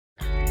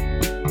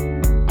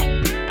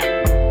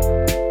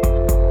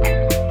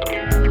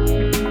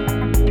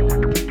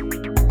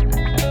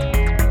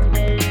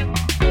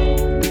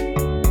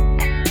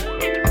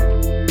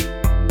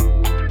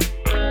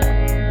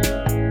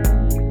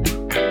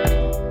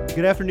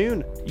Good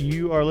afternoon.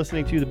 You are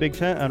listening to The Big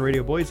Tent on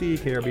Radio Boise,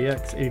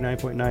 KRBX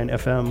 89.9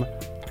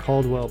 FM,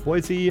 Caldwell,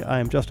 Boise. I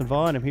am Justin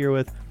Vaughn. I'm here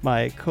with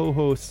my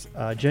co-hosts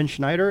Jen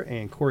Schneider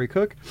and Corey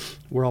Cook.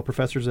 We're all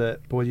professors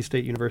at Boise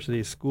State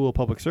University School of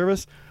Public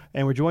Service,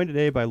 and we're joined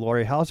today by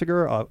Lori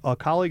Hausegger, a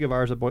colleague of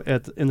ours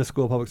in the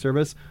School of Public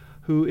Service,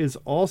 who is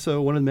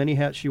also, one of the many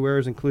hats she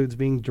wears includes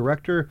being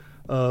director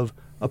of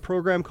a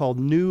program called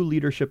New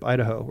Leadership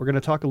Idaho. We're going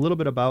to talk a little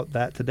bit about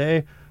that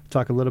today,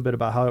 talk a little bit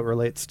about how it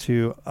relates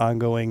to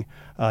ongoing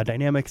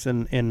dynamics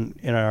in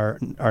our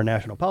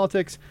national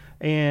politics,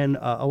 and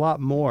a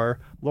lot more.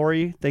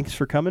 Lori, thanks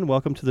for coming.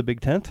 Welcome to the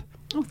Big Tent.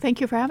 Oh, thank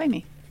you for having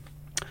me.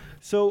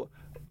 So,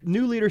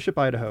 New Leadership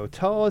Idaho.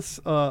 Tell us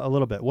a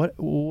little bit.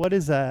 What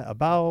is that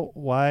about?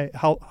 Why?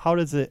 How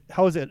has it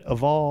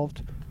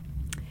evolved?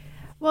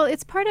 Well,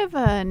 it's part of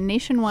a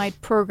nationwide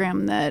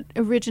program that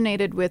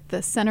originated with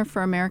the Center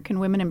for American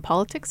Women in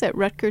Politics at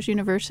Rutgers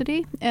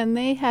University, and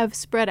they have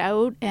spread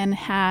out and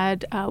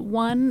had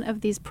one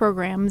of these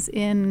programs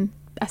in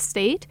a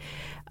state,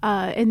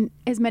 in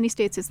as many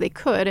states as they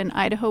could, and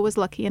Idaho was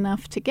lucky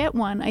enough to get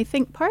one, I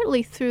think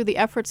partly through the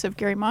efforts of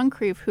Gary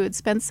Moncrief, who had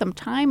spent some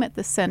time at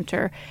the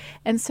center,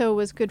 and so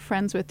was good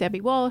friends with Debbie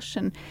Walsh,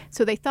 and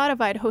so they thought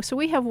of Idaho. So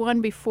we have one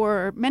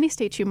before many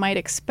states you might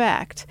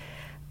expect.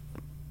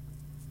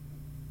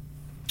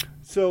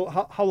 So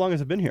how long has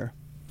it been here?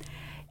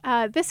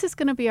 This is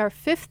going to be our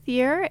 5th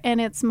year,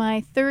 and it's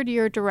my 3rd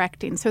year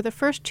directing. So the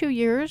first 2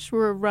 years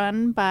were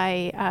run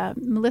by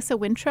Melissa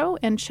Wintrow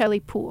and Shelley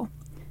Poole.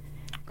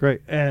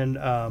 Great. And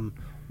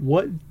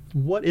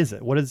what is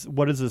it? What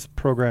does this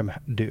program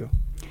do?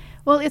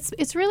 Well,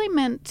 it's really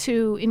meant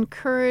to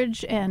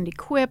encourage and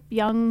equip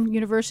young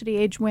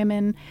university-age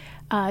women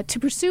to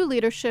pursue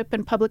leadership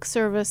and public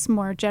service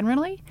more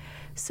generally.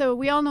 So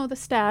we all know the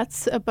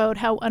stats about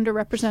how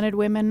underrepresented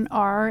women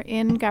are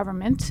in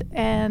government,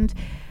 and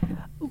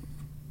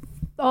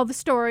all the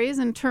stories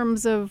in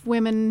terms of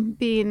women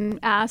being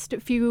asked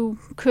if you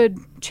could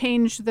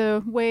change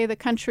the way the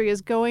country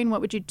is going,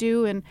 what would you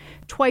do? And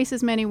twice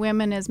as many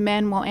women as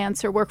men will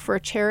answer work for a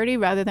charity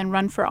rather than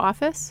run for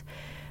office.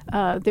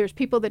 There's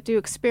people that do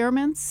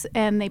experiments,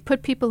 and they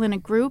put people in a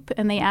group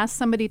and they ask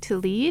somebody to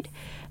lead.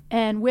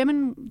 And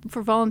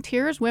for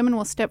volunteers, women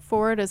will step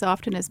forward as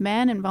often as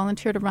men and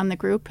volunteer to run the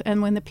group.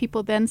 And when the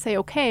people then say,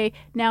 okay,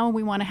 now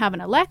we want to have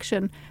an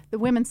election, the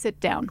women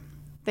sit down.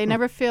 They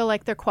never feel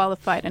like they're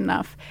qualified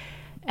enough.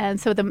 And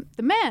so the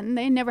men,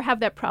 they never have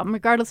that problem,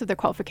 regardless of their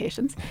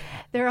qualifications.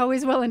 They're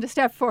always willing to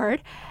step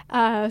forward.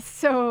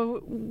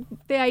 So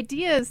the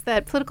idea is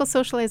that political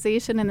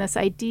socialization and this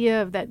idea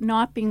of that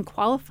not being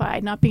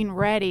qualified, not being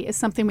ready, is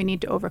something we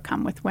need to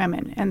overcome with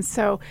women. And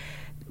so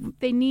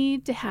they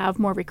need to have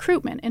more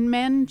recruitment, and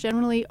men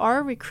generally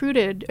are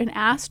recruited and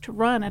asked to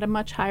run at a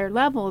much higher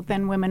level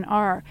than women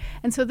are.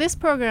 And so this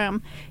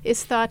program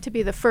is thought to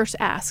be the first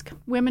ask.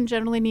 Women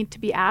generally need to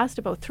be asked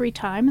about 3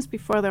 times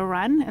before they'll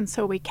run, and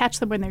so we catch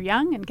them when they're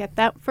young and get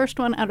that first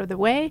one out of the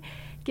way,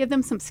 give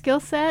them some skill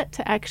set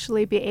to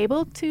actually be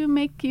able to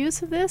make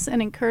use of this,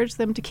 and encourage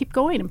them to keep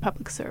going in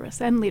public service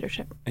and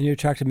leadership. And you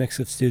attract a mix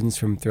of students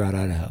from throughout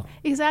Idaho.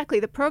 Exactly.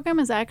 The program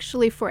is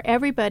actually for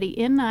everybody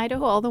in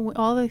Idaho, all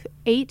the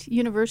 8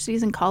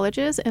 universities and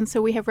colleges, and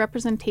so we have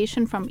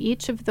representation from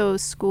each of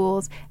those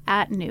schools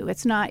at New.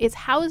 It's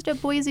housed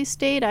at Boise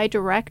State. I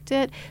direct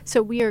it,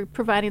 so we are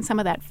providing some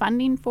of that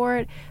funding for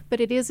it, but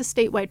it is a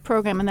statewide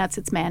program, and that's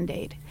its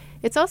mandate.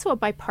 It's also a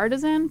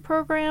bipartisan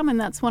program, and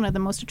that's one of the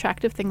most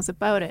attractive things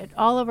about it.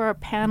 All of our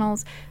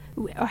panels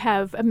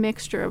have a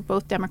mixture of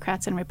both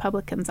Democrats and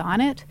Republicans on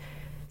it.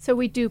 So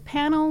we do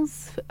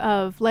panels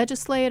of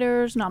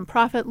legislators,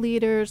 nonprofit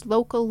leaders,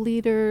 local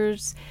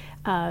leaders,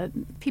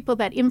 people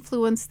that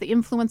influence the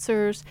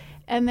influencers,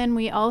 and then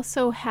we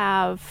also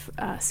have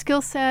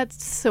skill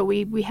sets. So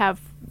we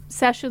have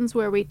sessions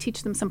where we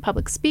teach them some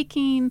public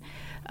speaking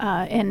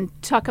and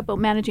talk about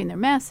managing their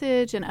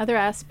message and other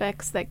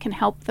aspects that can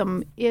help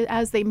them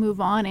as they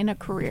move on in a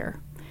career.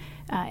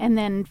 And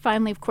then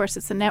finally, of course,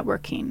 it's the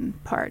networking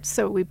part.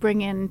 So we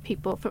bring in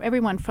people from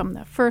everyone from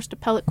the first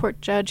appellate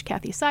court judge,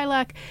 Kathy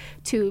Silak,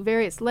 to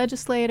various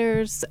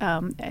legislators.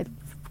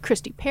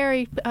 Christy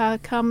Perry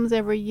comes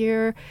every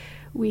year.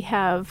 We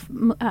have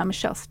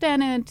Michelle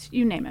Stennett,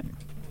 you name it.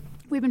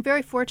 We've been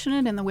very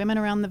fortunate in the women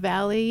around the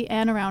valley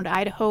and around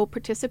Idaho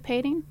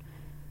participating.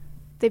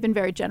 They've been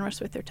very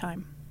generous with their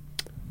time.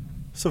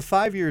 So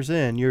 5 years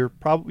in, you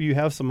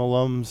have some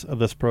alums of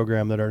this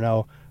program that are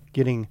now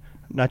getting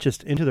not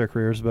just into their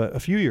careers, but a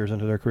few years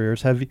into their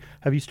careers. Have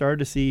you started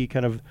to see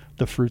kind of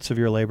the fruits of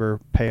your labor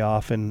pay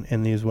off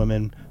in these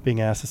women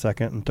being asked a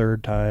second and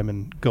third time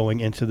and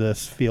going into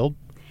this field?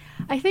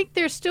 I think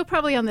they're still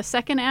probably on the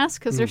second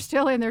ask because they're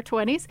still in their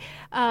 20s,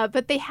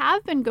 but they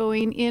have been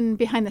going in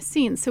behind the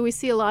scenes. So we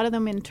see a lot of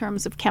them in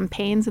terms of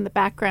campaigns and the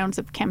backgrounds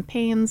of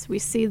campaigns. We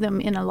see them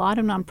in a lot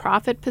of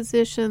nonprofit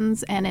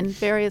positions and in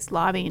various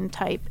lobbying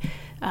type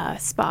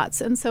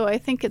spots. And so I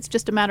think it's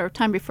just a matter of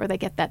time before they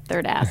get that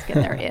third ask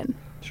and they're in.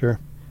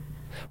 Sure.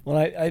 Well,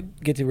 I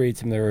get to read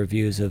some of the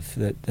reviews of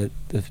the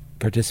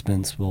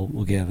participants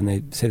will give, and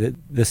they say that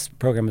this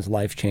program is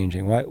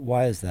life-changing.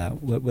 Why is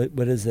that?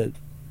 What is it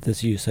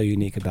that's so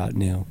unique about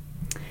new?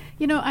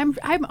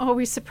 I'm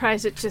always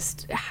surprised at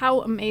just how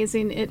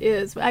amazing it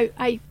is.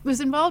 I was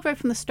involved right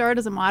from the start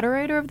as a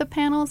moderator of the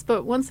panels,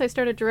 but once I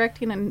started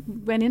directing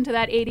and went into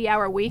that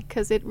 80-hour week,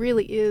 because it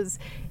really is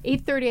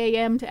 8:30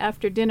 a.m. to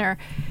after dinner,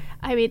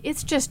 I mean,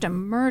 it's just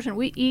immersion.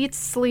 We eat,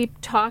 sleep,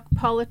 talk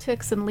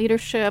politics and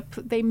leadership.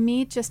 They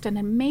meet just an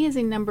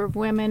amazing number of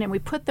women, and we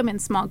put them in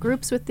small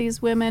groups with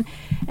these women.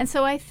 And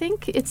so I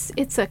think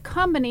it's a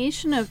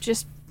combination of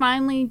just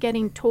finally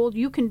getting told,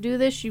 you can do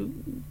this, you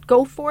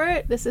go for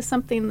it. This is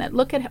something that,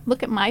 look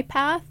at my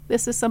path.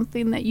 This is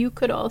something that you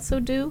could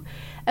also do,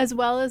 as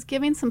well as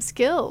giving some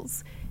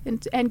skills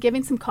and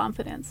giving some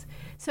confidence.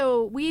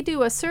 So we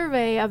do a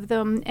survey of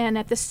them, and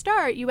at the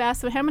start, you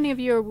ask them, how many of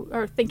you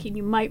are thinking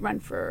you might run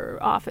for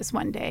office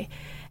one day?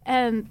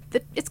 And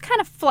it's kind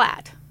of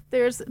flat.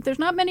 There's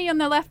not many on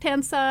the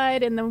left-hand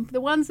side, and the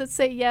ones that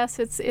say yes,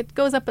 it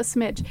goes up a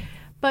smidge.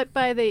 But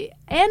by the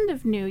end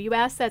of new, you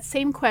ask that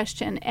same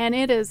question, and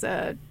it is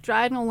a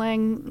diagonal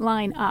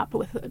line up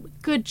with a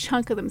good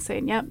chunk of them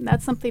saying, yep,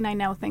 that's something I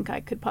now think I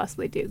could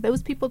possibly do.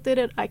 Those people did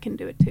it, I can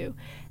do it too.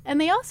 And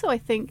they also, I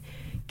think,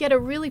 get a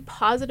really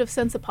positive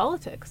sense of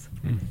politics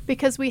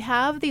because we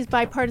have these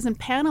bipartisan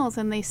panels,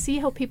 and they see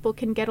how people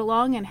can get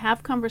along and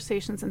have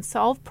conversations and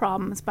solve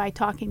problems by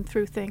talking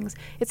through things.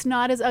 It's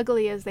not as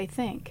ugly as they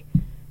think.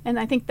 And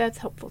I think that's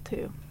helpful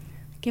too.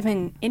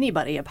 Giving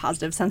anybody a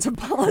positive sense of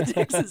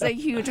politics is a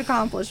huge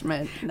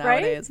accomplishment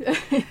nowadays.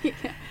 Right?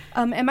 Yeah.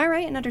 Am I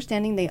right in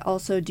understanding they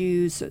also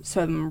do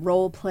some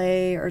role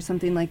play or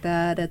something like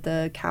that at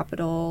the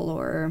Capitol?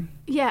 Or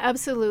Yeah,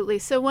 absolutely.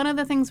 So one of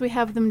the things we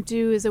have them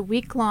do is a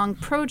week-long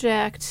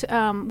project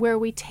where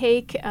we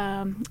take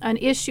an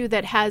issue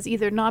that has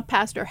either not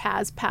passed or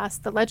has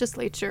passed the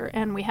legislature,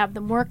 and we have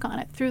them work on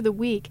it through the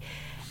week.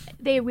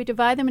 We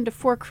divide them into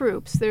 4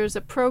 groups. There's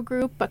a pro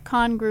group, a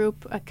con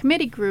group, a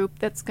committee group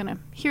that's going to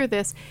hear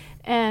this,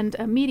 and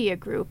a media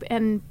group.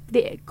 And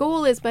the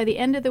goal is by the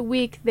end of the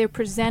week, they're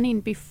presenting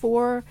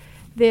before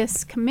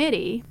this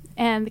committee,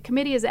 and the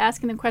committee is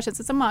asking them questions.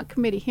 It's a mock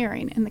committee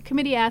hearing, and the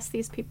committee asks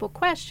these people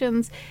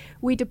questions.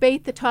 We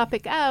debate the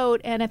topic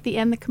out, and at the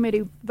end, the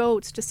committee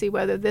votes to see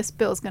whether this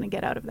bill is going to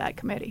get out of that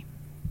committee.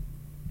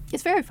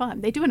 It's very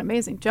fun. They do an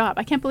amazing job.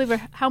 I can't believe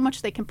how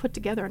much they can put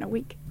together in a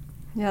week.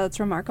 Yeah, that's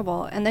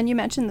remarkable. And then you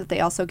mentioned that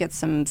they also get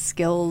some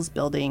skills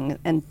building.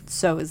 And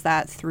so is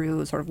that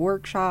through sort of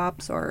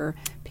workshops or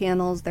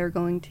panels they're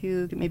going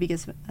to? Maybe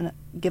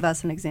give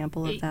us an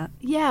example of that.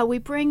 Yeah, we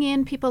bring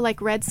in people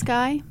like Red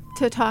Sky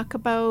to talk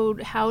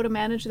about how to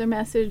manage their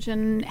message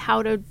and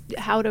how to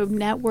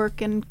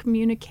network and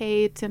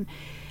communicate, and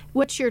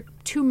what's your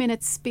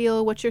 2-minute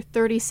spiel, what's your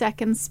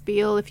 30-second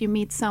spiel if you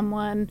meet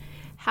someone,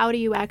 how do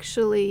you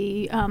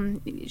actually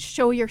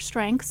show your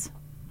strengths,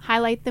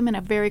 highlight them in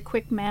a very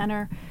quick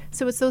manner.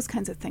 So it's those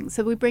kinds of things.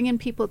 So we bring in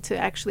people to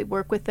actually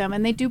work with them,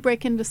 and they do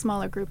break into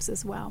smaller groups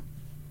as well.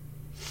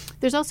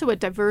 There's also a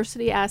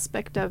diversity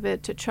aspect of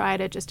it to try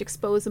to just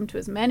expose them to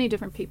as many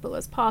different people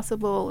as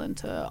possible and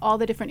to all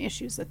the different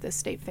issues that this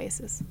state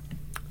faces.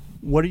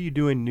 What are you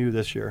doing new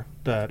this year?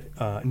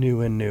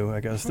 New, I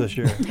guess, this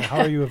year. How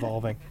are you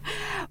evolving?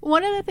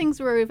 One of the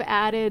things where we've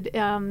added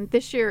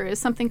this year is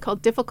something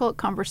called difficult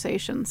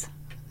conversations.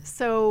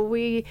 So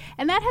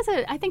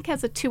that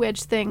has a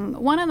two-edged thing.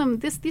 One of them,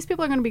 these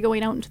people are going to be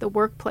going out into the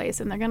workplace,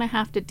 and they're going to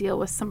have to deal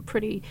with some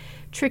pretty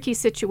tricky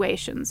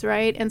situations,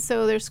 right? And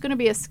so there's going to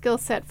be a skill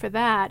set for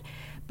that.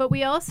 But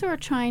we also are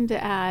trying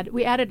to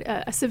added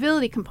a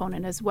civility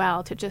component as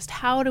well, to just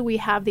how do we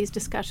have these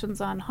discussions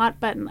on hot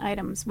button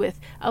items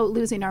without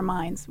losing our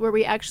minds, where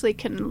we actually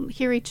can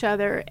hear each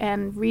other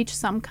and reach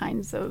some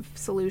kinds of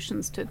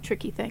solutions to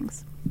tricky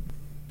things.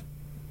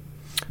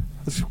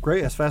 That's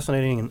great. That's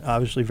fascinating and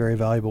obviously very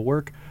valuable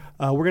work.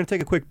 We're going to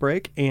take a quick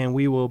break, and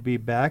we will be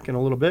back in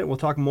a little bit. We'll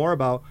talk more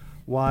about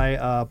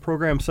why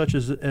programs such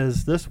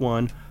as this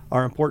one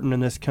are important in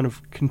this kind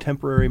of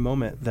contemporary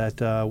moment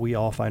that we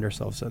all find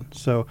ourselves in.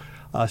 So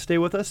stay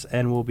with us,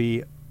 and we'll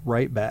be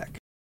right back.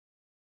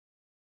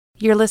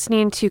 You're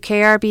listening to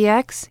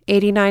KRBX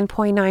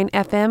 89.9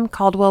 FM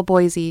Caldwell,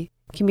 Boise,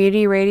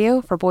 community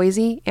radio for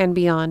Boise and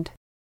beyond.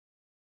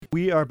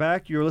 We are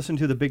back. You're listening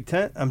to The Big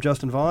Tent. I'm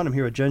Justin Vaughn. I'm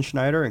here with Jen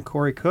Schneider and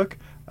Corey Cook,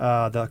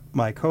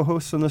 my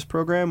co-hosts on this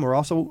program. We're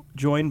also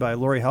joined by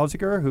Lori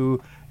Hausegger,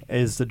 who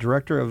is the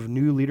director of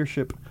New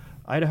Leadership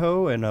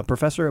Idaho and a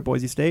professor at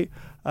Boise State.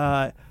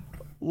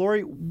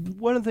 Lori,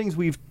 one of the things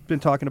we've been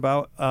talking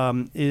about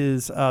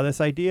is this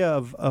idea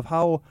of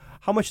how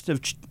much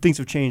things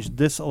have changed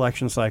this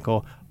election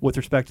cycle with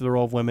respect to the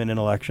role of women in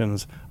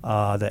elections,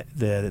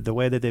 the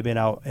way that they've been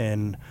out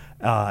and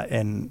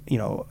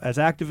as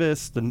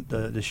activists,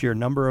 the sheer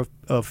number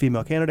of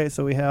female candidates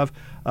that we have.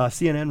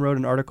 CNN wrote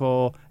an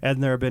article,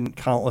 and there have been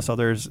countless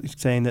others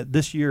saying that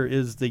this year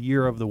is the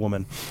year of the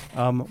woman.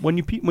 When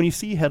you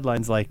see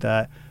headlines like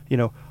that,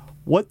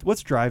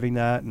 what's driving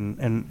that,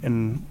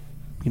 and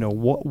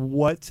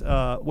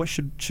what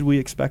should we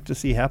expect to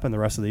see happen the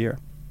rest of the year?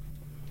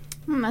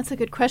 That's a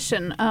good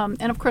question.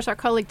 And of course, our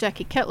colleague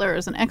Jackie Kettler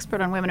is an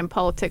expert on women in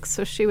politics,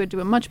 so she would do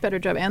a much better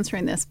job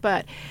answering this.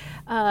 But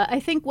I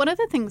think one of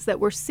the things that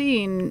we're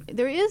seeing,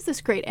 there is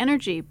this great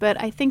energy,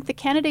 but I think the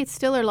candidates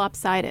still are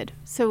lopsided.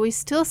 So we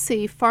still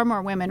see far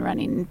more women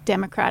running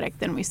Democratic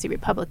than we see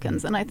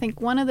Republicans. And I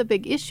think one of the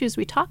big issues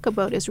we talk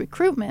about is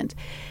recruitment.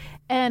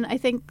 And I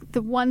think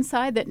the one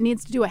side that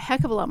needs to do a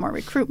heck of a lot more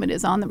recruitment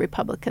is on the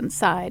Republican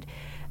side.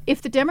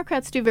 If the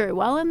Democrats do very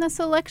well in this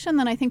election,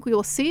 then I think we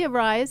will see a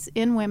rise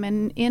in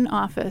women in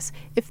office.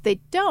 If they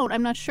don't,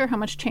 I'm not sure how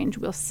much change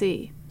we'll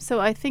see. So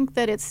I think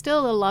that it's still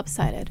a little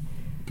lopsided.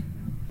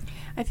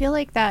 I feel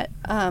like that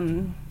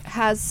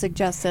has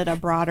suggested a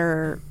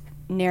broader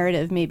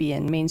narrative, maybe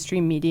in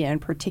mainstream media in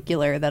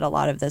particular, that a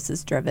lot of this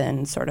is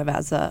driven sort of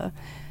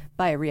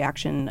by a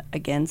reaction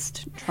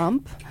against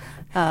Trump.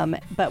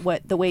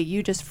 But the way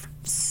you just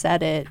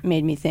said it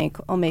made me think,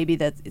 maybe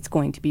that it's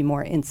going to be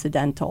more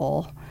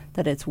incidental,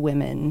 that it's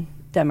women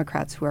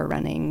Democrats who are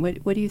running.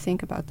 What do you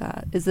think about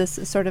that? Is this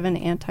sort of an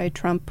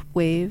anti-Trump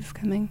wave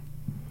coming?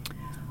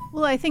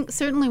 Well, I think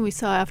certainly we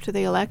saw after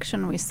the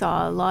election, we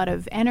saw a lot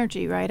of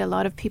energy, right? A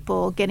lot of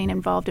people getting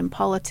involved in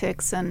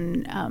politics.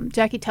 And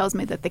Jackie tells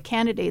me that the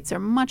candidates are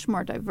much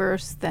more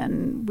diverse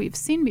than we've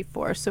seen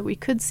before. So we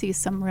could see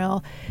some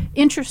real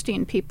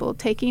interesting people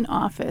taking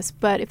office.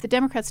 But if the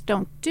Democrats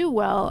don't do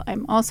well,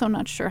 I'm also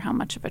not sure how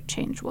much of a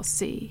change we'll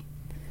see.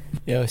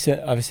 Yeah, so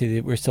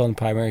obviously we're still in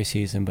primary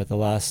season, but the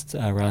last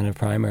round of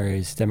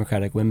primaries,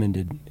 Democratic women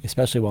did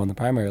especially well in the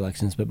primary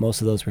elections, but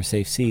most of those were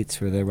safe seats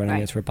where they're running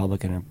against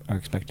Republican and are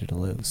expected to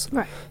lose.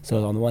 Right.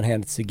 So on the one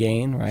hand, it's a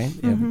gain, right?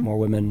 You have more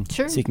women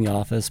seeking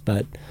office,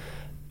 but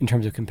in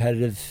terms of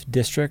competitive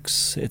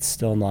districts, it's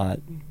still not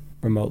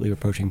remotely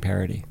approaching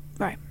parity.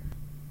 Right.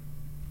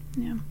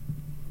 Yeah.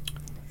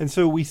 And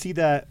so we see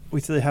that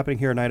happening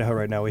here in Idaho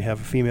right now. We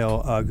have a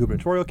female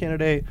gubernatorial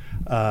candidate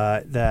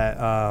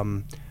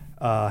that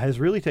has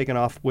really taken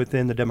off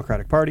within the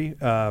Democratic Party.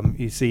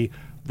 You see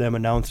them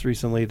announced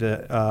recently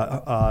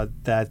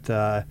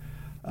that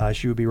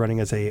she would be running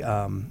as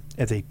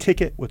a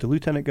ticket with the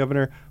lieutenant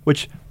governor,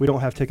 which we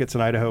don't have tickets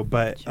in Idaho,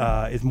 but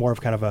is more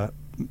of kind of a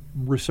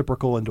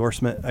reciprocal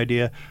endorsement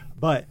idea.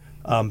 But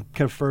kind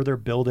of further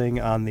building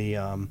on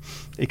the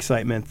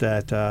excitement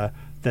that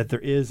there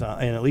is in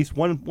at least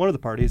one of the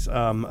parties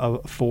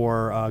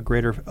for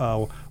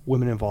greater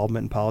women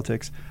involvement in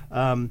politics.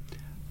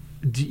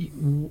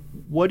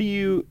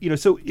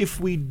 So if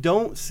we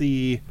don't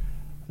see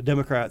the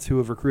Democrats who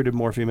have recruited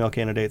more female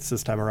candidates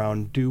this time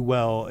around do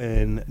well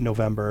in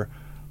November,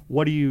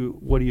 what do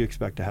you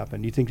expect to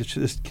happen? Do you think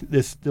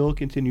this still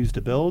continues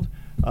to build,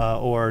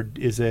 or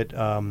is it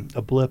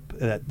a blip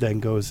that then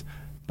goes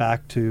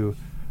back to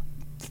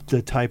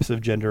the types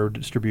of gender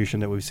distribution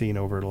that we've seen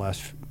over the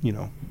last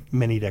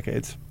many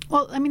decades?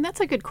 Well, I mean, that's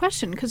a good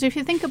question, because if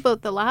you think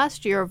about the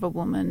last year of the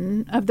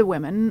women,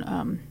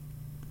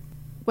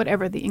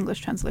 whatever the English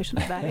translation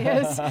of that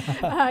is,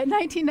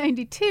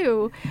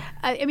 1992,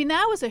 I mean,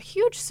 that was a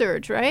huge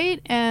surge,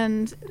 right?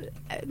 And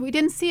we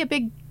didn't see a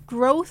big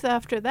growth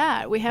after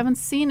that. We haven't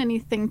seen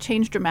anything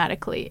change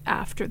dramatically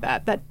after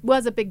that. That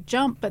was a big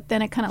jump, but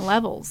then it kind of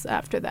levels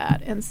after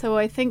that. And so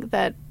I think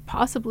that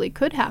possibly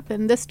could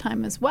happen this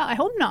time as well. I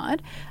hope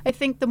not. I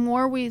think the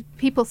more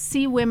people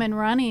see women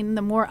running,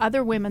 the more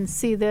other women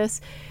see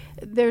this,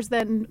 there's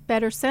then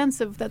better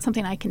sense of that's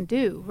something I can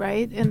do,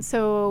 right? And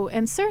so,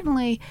 and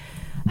certainly,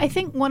 I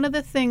think one of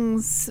the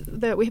things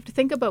that we have to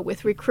think about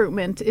with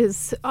recruitment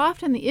is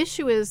often the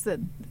issue is that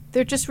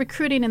they're just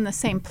recruiting in the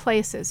same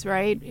places,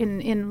 right?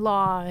 In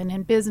law and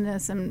in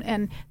business,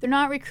 and they're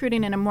not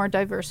recruiting in a more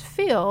diverse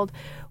field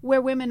where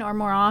women are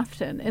more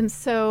often. And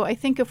so I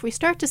think if we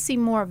start to see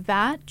more of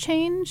that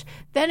change,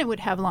 then it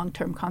would have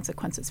long-term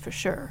consequences for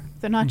sure.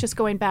 They're not just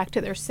going back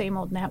to their same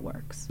old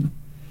networks.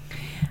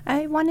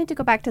 I wanted to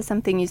go back to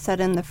something you said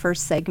in the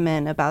first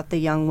segment about the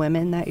young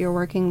women that you're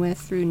working with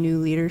through New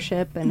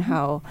Leadership, and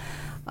how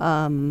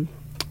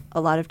a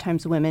lot of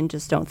times women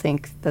just don't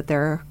think that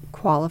they're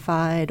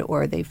qualified,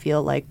 or they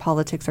feel like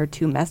politics are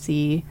too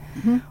messy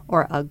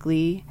or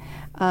ugly.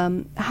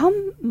 How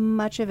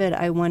much of it,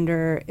 I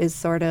wonder, is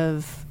sort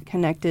of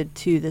connected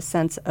to the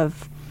sense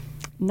of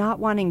not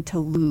wanting to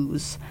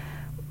lose?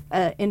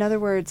 In other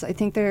words, I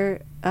think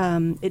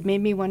it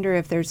made me wonder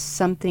if there's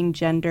something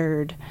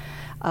gendered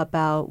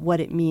about what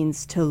it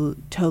means to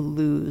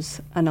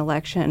lose an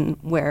election,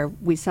 where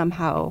we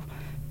somehow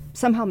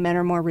men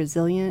are more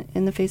resilient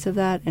in the face of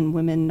that, and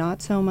women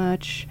not so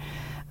much.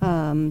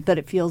 That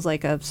it feels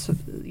like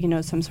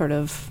some sort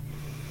of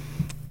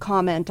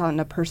comment on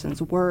a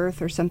person's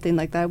worth or something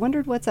like that. I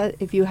wondered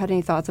if you had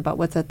any thoughts about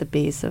what's at the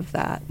base of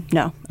that.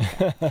 No.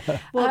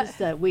 Well,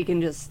 we can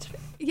just.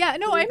 Yeah,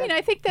 no, I mean,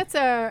 I think that's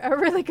a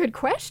really good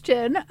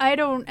question. I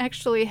don't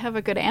actually have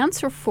a good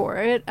answer for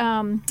it.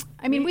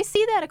 I mean, we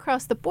see that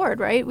across the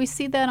board, right? We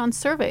see that on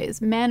surveys.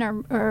 Women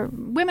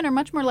are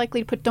much more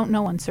likely to put don't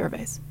know on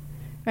surveys.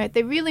 right?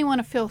 They really want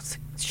to feel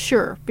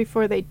sure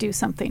before they do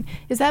something.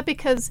 Is that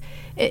because,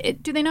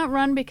 do they not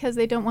run because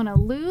they don't want to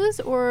lose,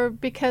 or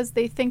because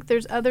they think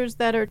there's others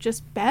that are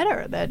just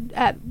better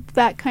at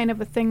that kind of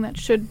a thing that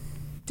should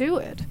do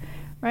it,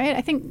 right?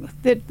 I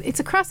think that it's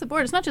across the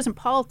board. It's not just in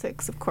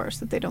politics, of course,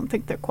 that they don't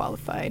think they're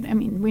qualified. I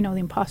mean, we know the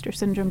imposter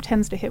syndrome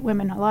tends to hit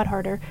women a lot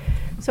harder.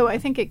 So I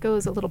think it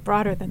goes a little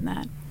broader than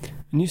that.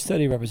 And you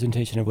study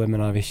representation of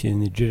women, obviously,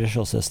 in the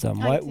judicial system.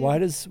 Why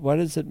does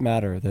it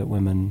matter that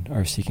women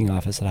are seeking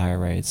office at higher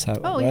rates?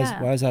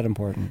 Why is that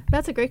important?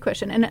 That's a great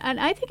question. And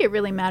I think it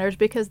really matters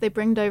because they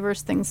bring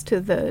diverse things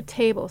to the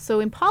table. So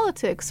in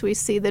politics, we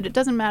see that it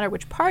doesn't matter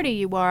which party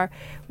you are.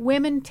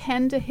 Women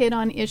tend to hit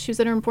on issues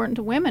that are important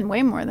to women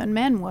way more than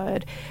men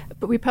would,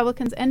 but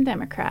Republicans and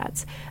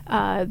Democrats.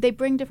 They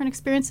bring different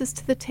experiences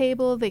to the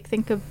table. They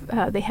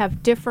they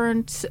have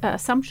different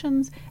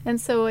assumptions.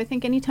 And so I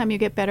think anytime you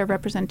get better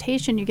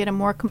representation, you get a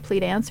more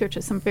complete answer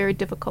to some very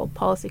difficult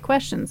policy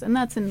questions. And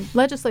that's in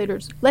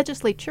legislatures,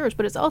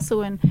 but it's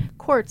also in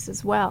courts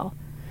as well.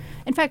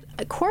 In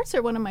fact, courts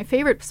are one of my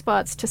favorite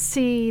spots to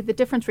see the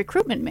difference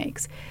recruitment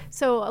makes.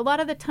 So a lot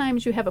of the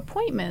times you have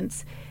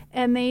appointments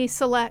and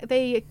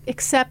they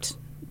accept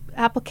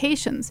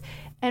applications.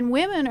 And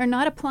women are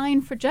not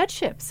applying for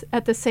judgeships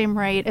at the same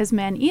rate as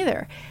men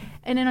either.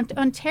 And in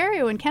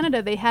Ontario, in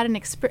Canada, they had an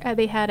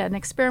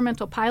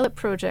experimental pilot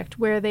project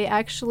where they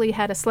actually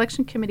had a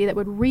selection committee that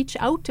would reach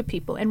out to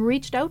people and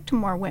reached out to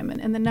more women.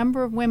 And the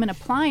number of women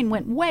applying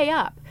went way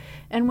up.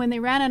 And when they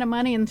ran out of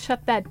money and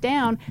shut that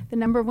down, the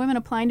number of women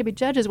applying to be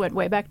judges went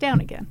way back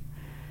down again.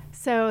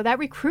 So that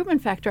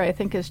recruitment factor, I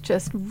think, is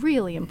just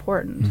really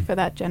important for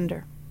that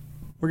gender.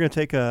 We're going to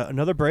take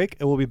another break,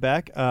 and we'll be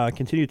back,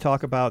 continue to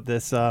talk about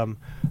this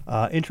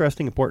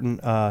interesting,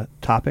 important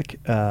topic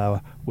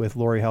with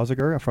Lori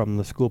Hausegger from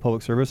the School of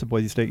Public Service at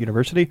Boise State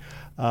University.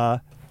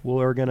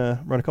 We're going to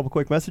run a couple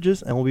quick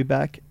messages, and we'll be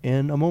back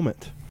in a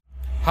moment.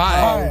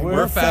 Hi,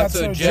 we're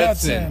Fatso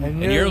Jetson,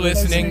 and you're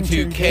listening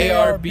to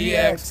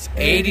KRBX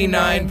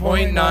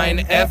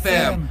 89.9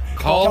 FM,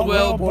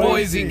 Caldwell,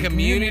 Boise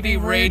Community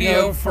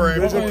Radio for...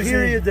 There's a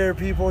period there,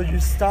 people. You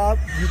stop,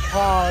 you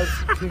pause.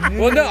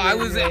 Well, no, I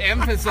was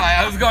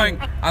emphasizing.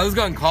 I was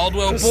going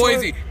Caldwell,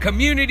 Boise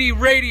Community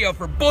Radio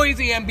for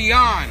Boise and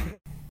beyond.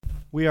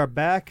 We are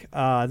back.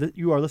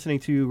 You are listening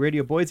to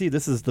Radio Boise.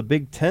 This is The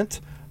Big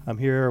Tent. I'm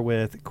here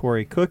with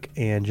Corey Cook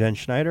and Jen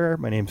Schneider.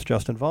 My name's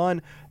Justin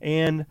Vaughn,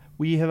 and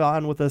we have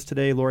on with us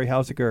today Lori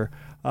Hausegger.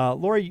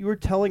 Lori, you were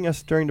telling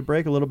us during the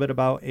break a little bit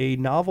about a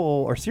novel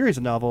or series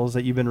of novels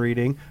that you've been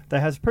reading that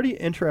has a pretty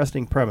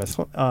interesting premise.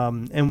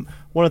 And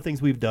one of the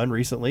things we've done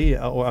recently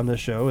on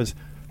this show is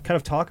kind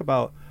of talk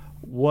about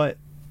what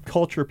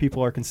culture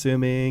people are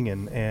consuming,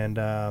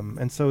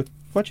 and so why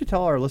don't you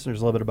tell our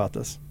listeners a little bit about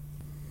this?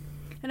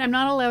 And I'm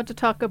not allowed to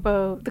talk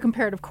about the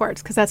comparative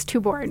courts because that's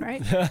too boring,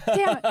 right?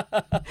 Damn it.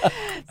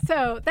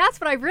 So that's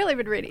what I've really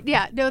been reading.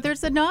 Yeah, no,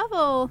 there's a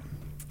novel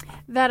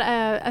that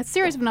a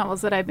series of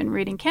novels that I've been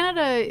reading.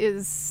 Canada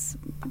is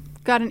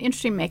got an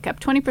interesting makeup.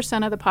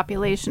 20% of the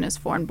population is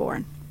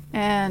foreign-born.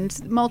 And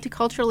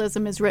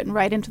multiculturalism is written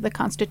right into the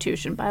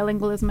Constitution,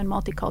 bilingualism and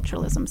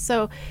multiculturalism.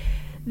 So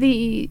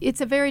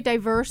it's a very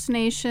diverse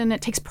nation.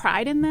 It takes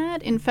pride in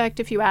that. In fact,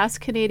 if you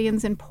ask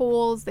Canadians in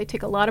polls, they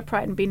take a lot of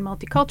pride in being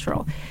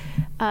multicultural.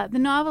 The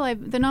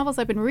novels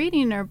I've been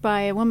reading are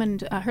by a woman.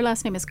 Her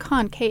last name is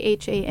Khan,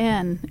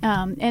 Khan,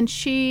 and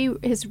she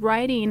is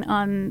writing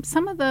on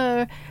some of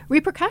the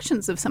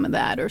repercussions of some of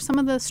that, or some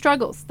of the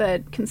struggles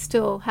that can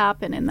still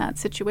happen in that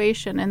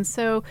situation. And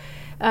so,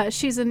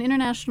 she's an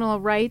international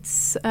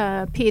rights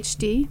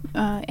PhD,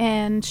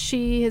 and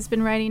she has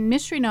been writing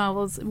mystery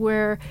novels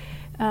where.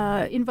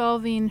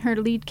 Involving her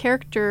lead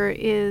character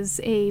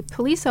is a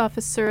police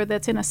officer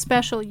that's in a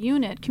special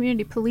unit,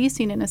 community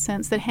policing in a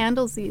sense, that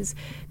handles these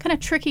kind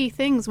of tricky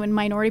things when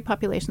minority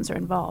populations are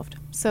involved.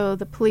 So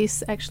the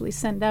police actually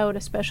send out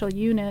a special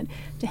unit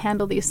to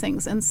handle these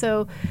things. And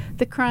so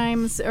the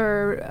crimes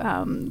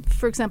are,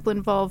 for example,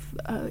 involve,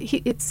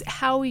 it's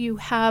how you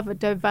have a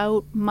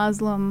devout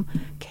Muslim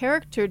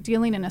character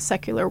dealing in a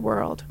secular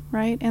world,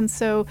 right? And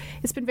so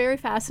it's been very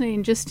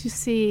fascinating just to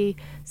see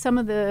some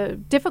of the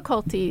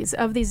difficulties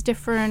of these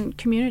different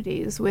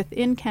communities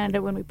within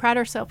Canada when we pride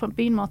ourselves on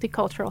being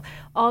multicultural,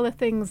 all the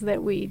things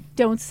that we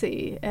don't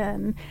see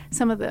and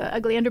some of the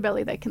ugly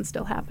underbelly that can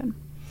still happen.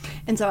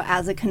 And so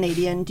as a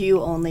Canadian, do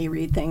you only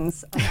read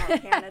things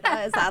about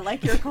Canada? Is that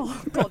like your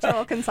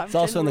cultural consumption It's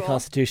also in the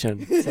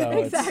Constitution. So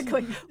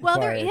exactly. Well,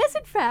 there is,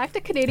 in fact,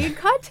 a Canadian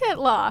content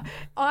law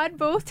on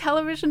both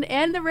television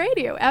and the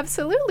radio.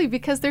 Absolutely,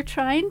 because they're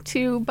trying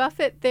to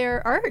buffet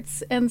their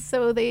arts. And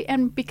so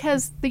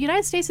because the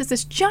United States is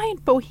this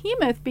giant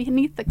behemoth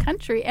beneath the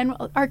country, and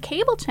our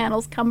cable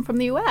channels come from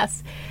the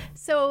U.S.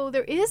 So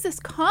there is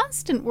this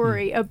constant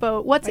worry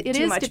about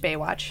Too much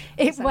Baywatch,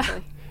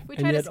 essentially. We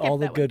And try to yet skip all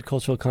the that one. good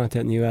cultural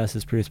content in the U.S.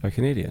 is produced by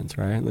Canadians,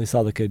 right? At least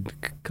all the good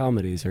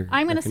comedies are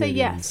I'm going to say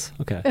yes.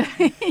 Okay.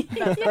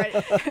 That's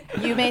right.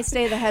 You may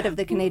stay the head of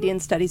the Canadian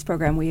Studies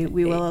program. We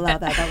will allow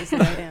that. That was the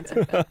right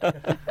answer.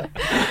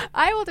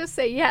 I will just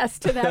say yes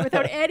to that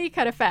without any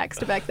kind of facts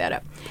to back that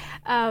up.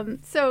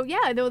 So yeah,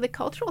 I know the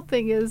cultural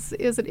thing is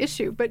an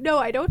issue, but no,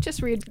 I don't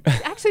just read.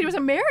 Actually, it was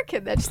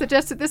American that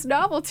suggested this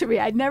novel to me.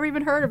 I'd never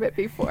even heard of it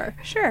before.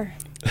 Sure.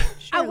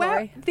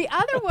 Lori. The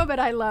other woman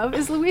I love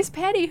is Louise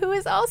Penny, who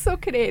is also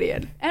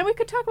Canadian, and we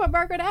could talk about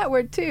Margaret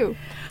Atwood too.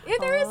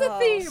 There is a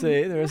theme.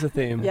 See, there is a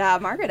theme. Yeah,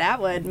 Margaret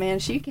Atwood, man,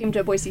 she came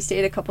to Boise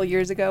State a couple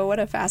years ago. What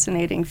a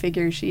fascinating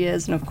figure she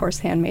is. And of course,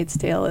 Handmaid's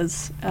Tale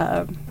is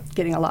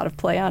getting a lot of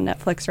play on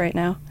Netflix right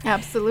now.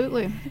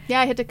 Absolutely.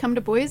 Yeah, I had to come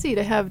to Boise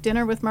to have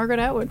dinner with Margaret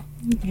Atwood.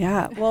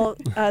 Yeah. Well,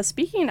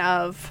 speaking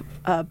of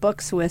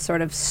books with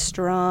sort of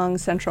strong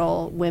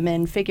central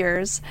women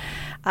figures,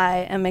 I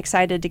am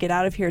excited to get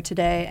out of here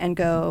today and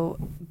go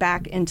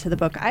back into the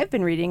book I've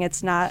been reading.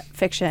 It's not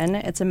fiction.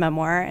 It's a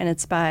memoir, and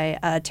it's by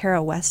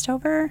Tara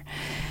Westover,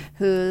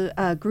 who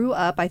grew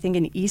up, I think,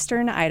 in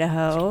eastern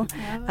Idaho,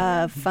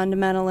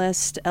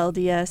 fundamentalist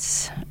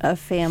LDS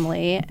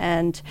family,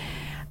 and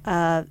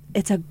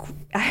it's a.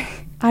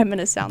 I'm going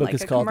to sound like a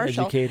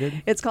commercial.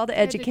 Educated? It's called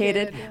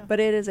Educated, yeah. but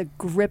it is a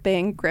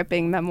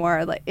gripping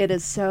memoir. Like, it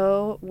is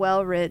so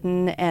well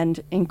written and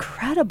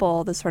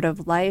incredible, the sort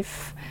of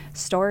life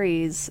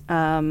stories,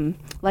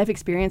 life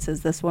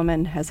experiences this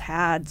woman has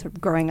had sort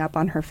of growing up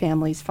on her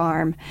family's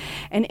farm.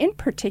 And in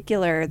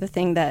particular, the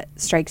thing that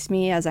strikes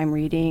me as I'm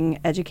reading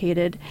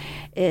Educated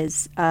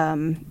is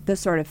the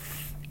sort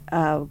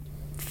of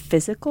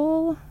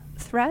physical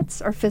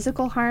threats or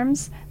physical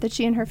harms that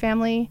she and her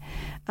family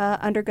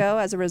undergo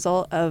as a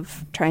result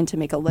of trying to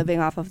make a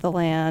living off of the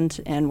land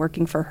and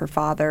working for her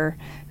father,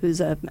 who's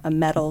a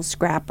metal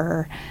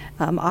scrapper,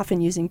 often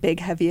using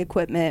big, heavy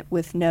equipment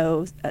with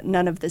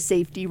none of the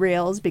safety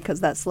rails because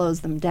that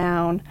slows them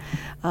down.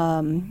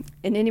 And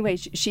anyway,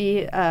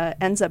 she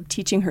ends up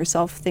teaching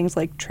herself things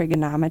like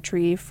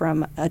trigonometry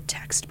from a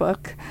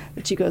textbook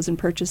that she goes and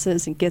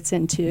purchases and gets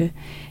into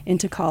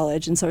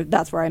college. And so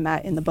that's where I'm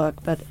at in the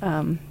book. But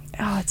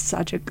it's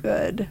such a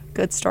good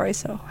story.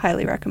 So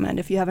highly recommend.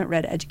 If you haven't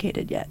read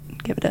Educated yet,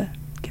 give it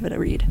a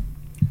read.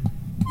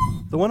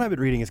 The one I've been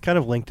reading is kind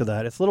of linked to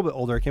that. It's a little bit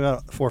older. It came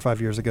out 4 or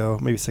 5 years ago,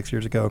 maybe 6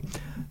 years ago.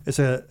 It's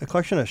a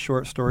collection of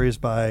short stories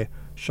by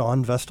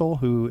Sean Vestal,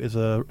 who is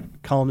a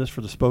columnist for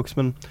the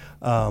Spokesman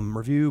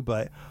Review,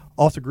 but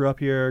also grew up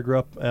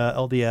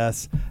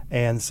LDS.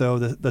 And so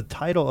the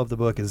title of the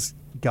book is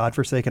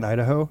Godforsaken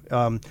Idaho.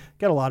 Got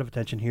a lot of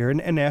attention here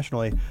and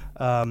nationally.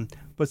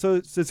 But so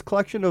it's this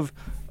collection of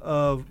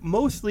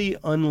mostly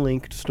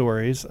unlinked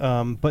stories,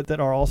 but that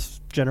are all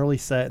generally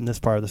set in this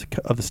part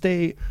of the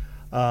state,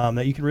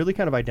 that you can really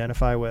kind of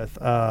identify with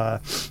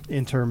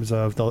in terms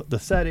of the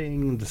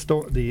setting, the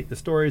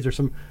stories. There's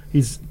some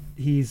he's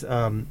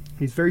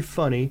very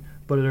funny,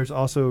 but there's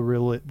also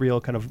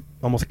real kind of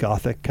almost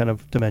gothic kind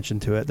of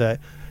dimension to it that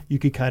you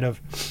could kind of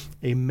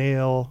a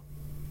male,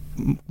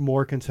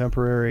 more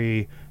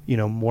contemporary,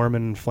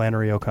 Mormon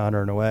Flannery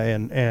O'Connor in a way,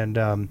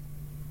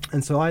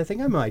 and so I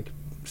think I'm like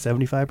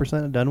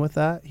 75% done with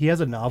that. He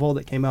has a novel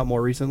that came out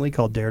more recently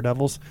called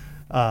Daredevils.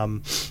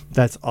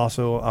 That's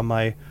also on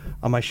my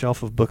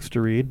shelf of books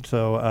to read.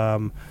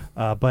 So,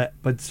 but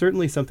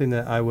certainly something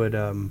that I would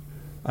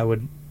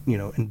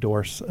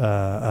endorse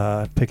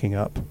picking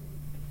up.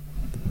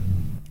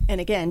 And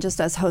again, just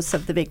as hosts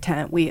of the Big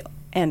Tent,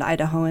 and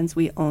Idahoans,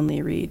 we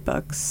only read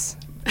books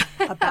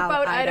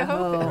about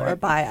Idaho or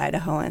by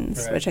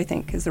Idahoans, right, which I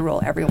think is the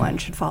rule everyone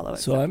should follow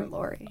except for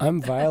Lori.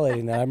 I'm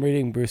violating that. I'm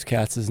reading Bruce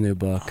Katz's new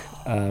book,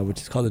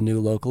 which is called The New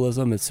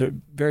Localism. It's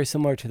very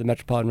similar to The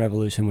Metropolitan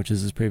Revolution, which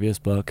is his previous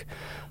book.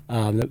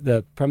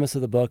 The premise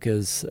of the book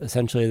is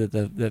essentially that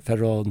the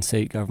federal and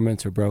state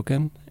governments are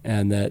broken,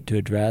 and that to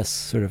address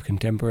sort of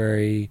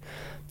contemporary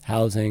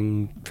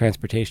housing,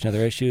 transportation,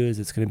 other issues,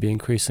 it's going to be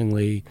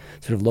increasingly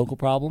sort of local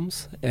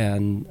problems.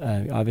 And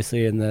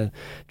obviously in the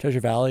Treasure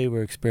Valley,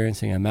 we're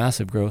experiencing a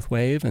massive growth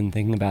wave, and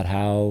thinking about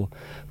how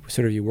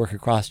sort of you work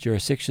across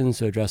jurisdictions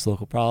to address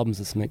local problems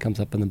is something that comes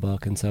up in the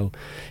book. And so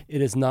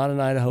it is not an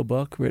Idaho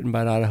book written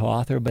by an Idaho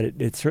author, but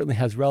it certainly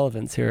has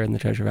relevance here in the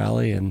Treasure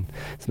Valley, and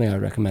something I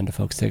would recommend to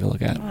folks take a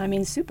look at. Well, I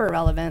mean, super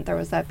relevant. There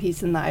was that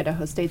piece in the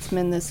Idaho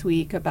Statesman this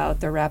week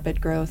about the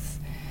rapid growth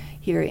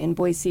here in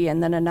Boise,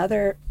 and then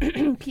another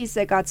piece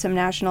that got some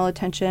national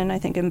attention, I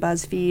think in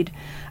BuzzFeed,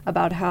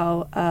 about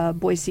how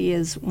Boise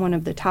is one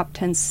of the top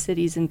 10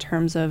 cities in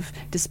terms of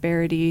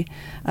disparity,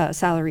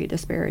 salary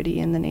disparity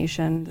in the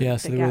nation. Yeah,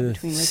 so we're the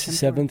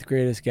 7th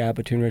greatest gap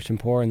between rich and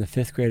poor, and the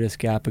 5th greatest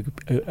gap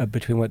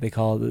between what they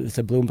call, it's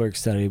a Bloomberg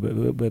study, but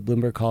what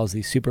Bloomberg calls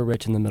the super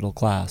rich and the middle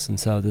class. And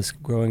so this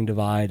growing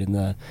divide in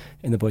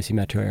the Boise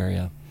metro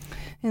area.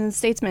 And the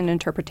statesman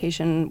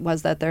interpretation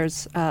was that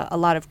there's a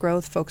lot of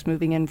growth, folks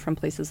moving in from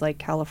places like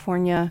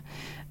California.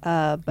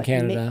 But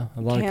Canada,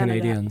 a lot of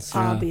Canadians.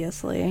 Yeah.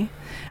 Obviously.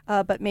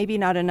 But maybe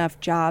not enough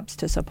jobs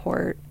to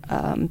support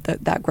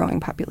that growing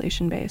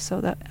population base.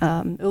 So that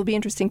it will be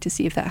interesting to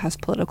see if that has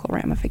political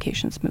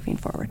ramifications moving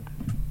forward.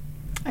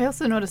 I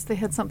also noticed they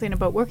had something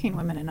about working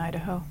women in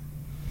Idaho.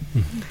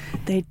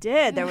 They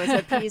did. There was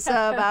a piece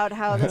about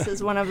how this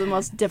is one of the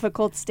most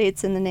difficult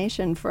states in the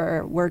nation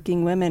for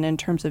working women in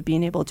terms of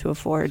being able to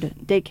afford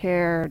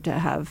daycare, to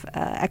have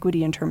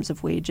equity in terms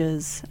of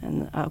wages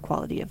and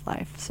quality of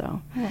life.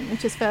 So,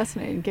 which is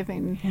fascinating,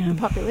 given the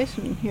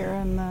population here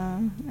and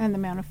the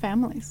amount of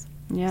families.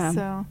 Yeah.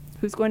 So,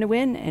 who's going to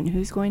win and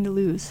who's going to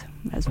lose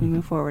as we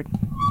move forward?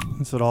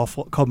 So it all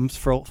comes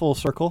full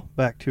circle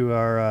back to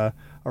our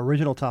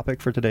original topic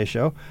for today's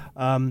show.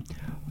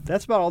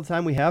 That's about all the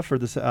time we have for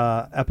this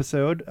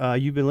episode.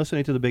 You've been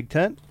listening to The Big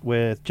Tent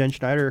with Jen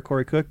Schneider,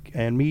 Corey Cook,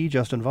 and me,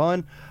 Justin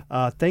Vaughn.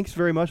 Thanks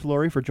very much,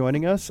 Lori, for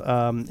joining us,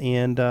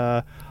 and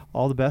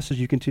all the best as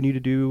you continue to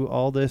do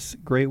all this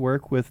great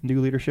work with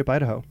New Leadership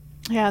Idaho.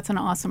 Yeah, it's an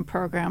awesome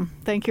program.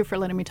 Thank you for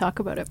letting me talk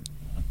about it.